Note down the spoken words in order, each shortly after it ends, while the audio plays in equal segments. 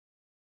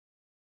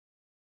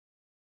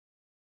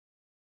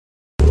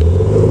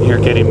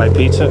getting my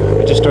pizza.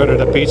 I just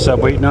ordered a pizza,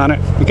 I'm waiting on it.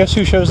 And guess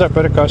who shows up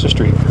right across the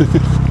street?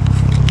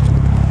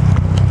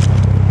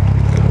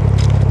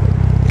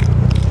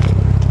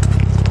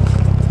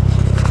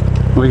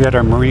 We got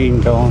our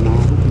marine going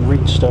on,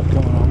 marine stuff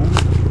going on.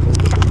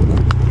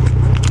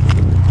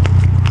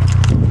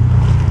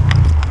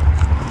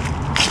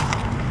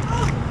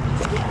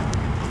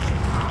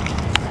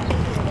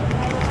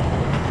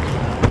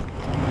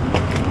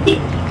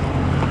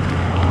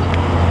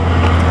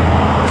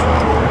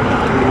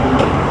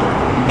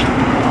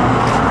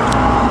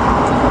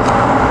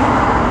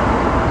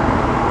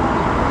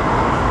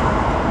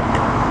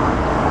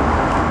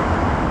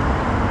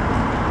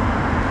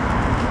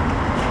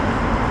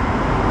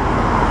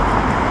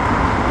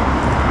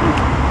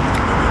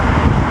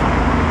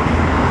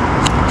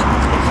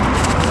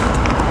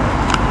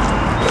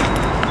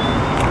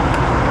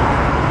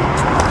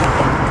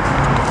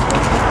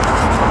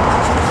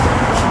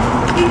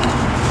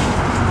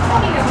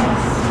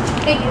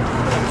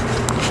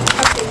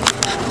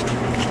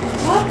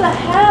 What the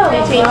hell,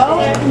 bro?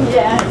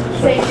 Yeah.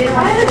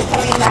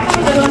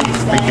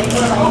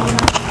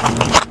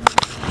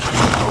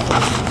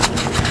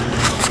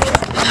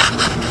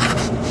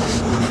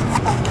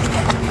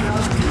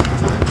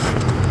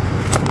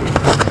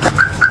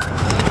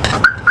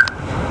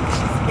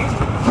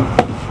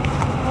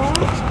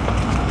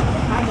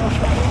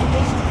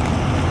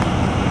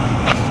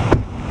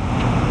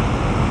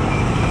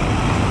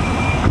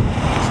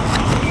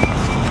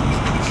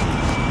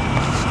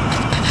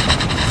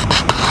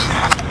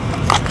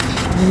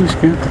 Let's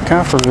get the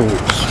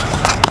copperoos.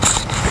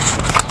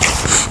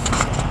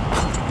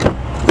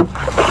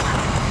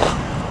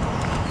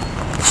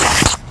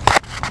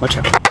 Watch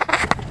out.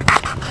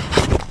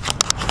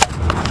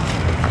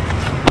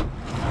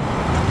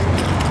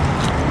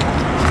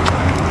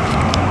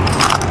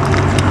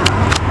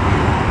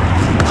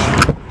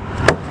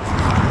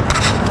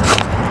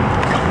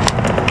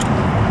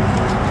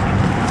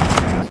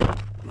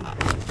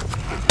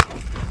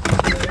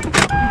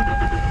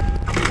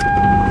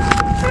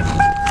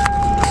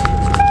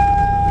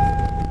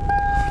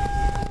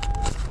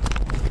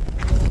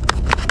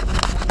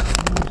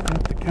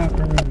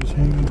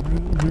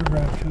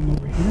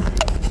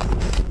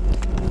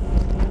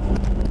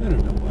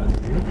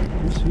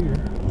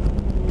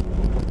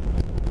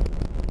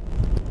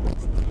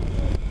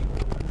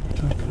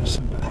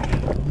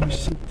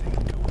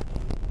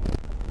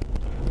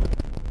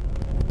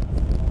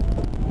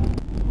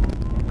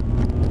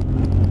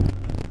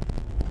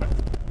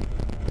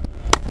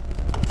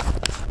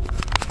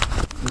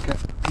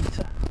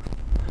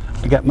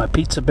 I got my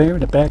pizza bear in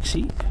the back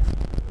seat.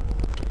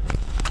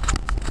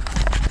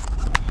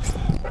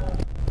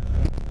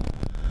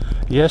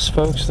 Yes,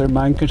 folks, they're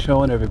mind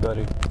controlling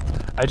everybody.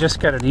 I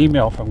just got an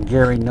email from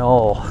Gary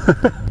Null,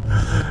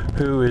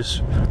 who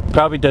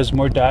probably does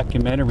more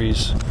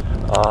documentaries,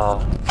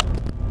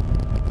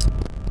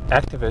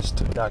 activist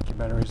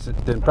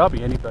documentaries than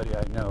probably anybody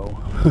I know,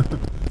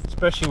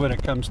 especially when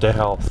it comes to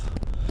health.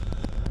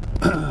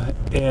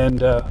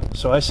 And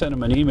so I sent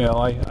him an email.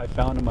 I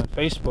found him on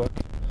Facebook.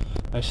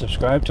 I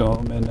subscribed to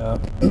him, and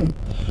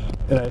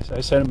I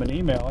sent him an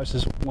email. I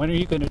says, when are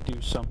you going to do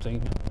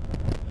something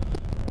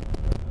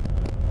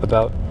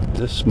about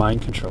this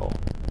mind control?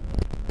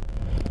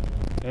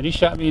 And he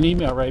shot me an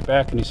email right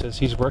back, and he says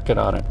he's working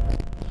on it.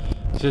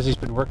 He says he's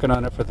been working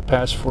on it for the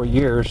past 4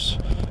 years,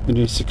 and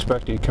he's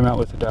expecting to come out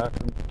with a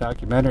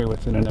documentary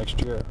within the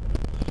next year.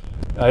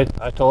 I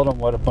told him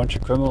what a bunch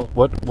of criminals,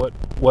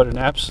 what an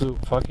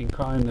absolute fucking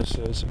crime this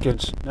is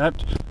against not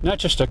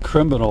just a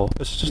criminal.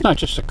 This is not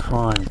just a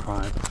crime.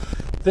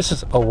 This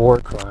is a war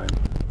crime.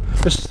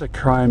 This is a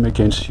crime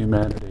against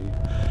humanity.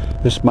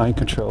 This mind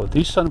control.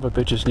 These son of a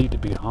bitches need to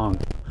be hung.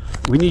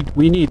 We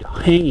need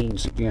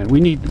hangings again.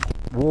 We need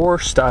war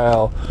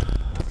style.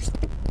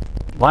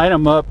 Line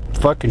them up,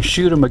 fucking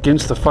shoot them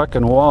against the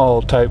fucking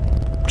wall type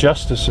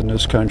justice in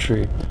this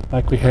country,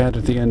 like we had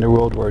at the end of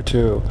World War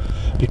II.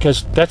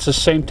 Because that's the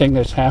same thing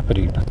that's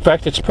happening. In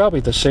fact, it's probably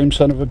the same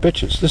son of a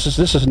bitches. This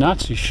is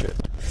Nazi shit,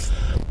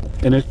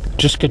 and it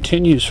just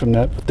continues from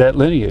that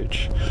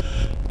lineage.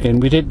 And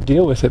we didn't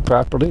deal with it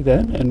properly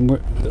then, and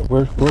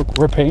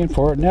we're paying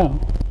for it now.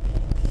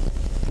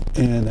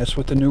 And that's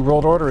what the New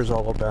World Order is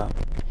all about.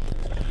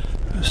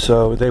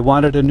 So they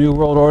wanted a New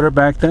World Order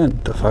back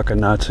then, the fucking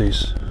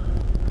Nazis,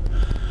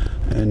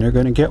 and they're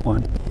going to get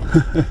one.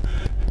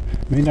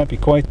 May not be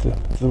quite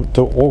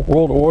the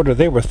world order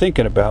they were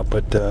thinking about,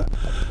 but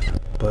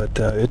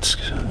it's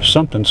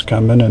something's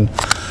coming. And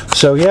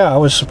so yeah, I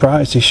was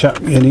surprised. He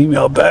shot me an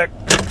email back,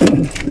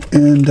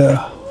 and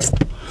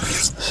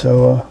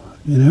so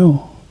you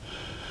know,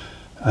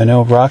 I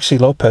know Roxy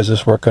Lopez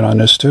is working on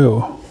this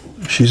too.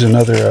 She's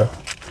another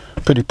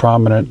pretty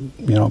prominent,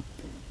 you know,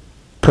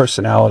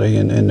 personality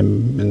in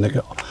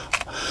the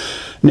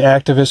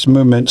activist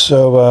movement.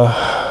 So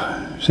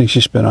I think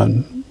she's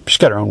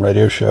got her own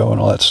radio show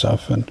and all that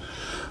stuff, and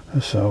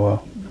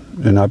so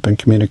and I've been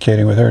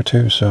communicating with her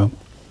too. So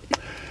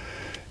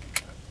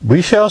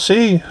we shall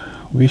see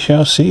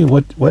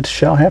what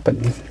shall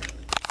happen.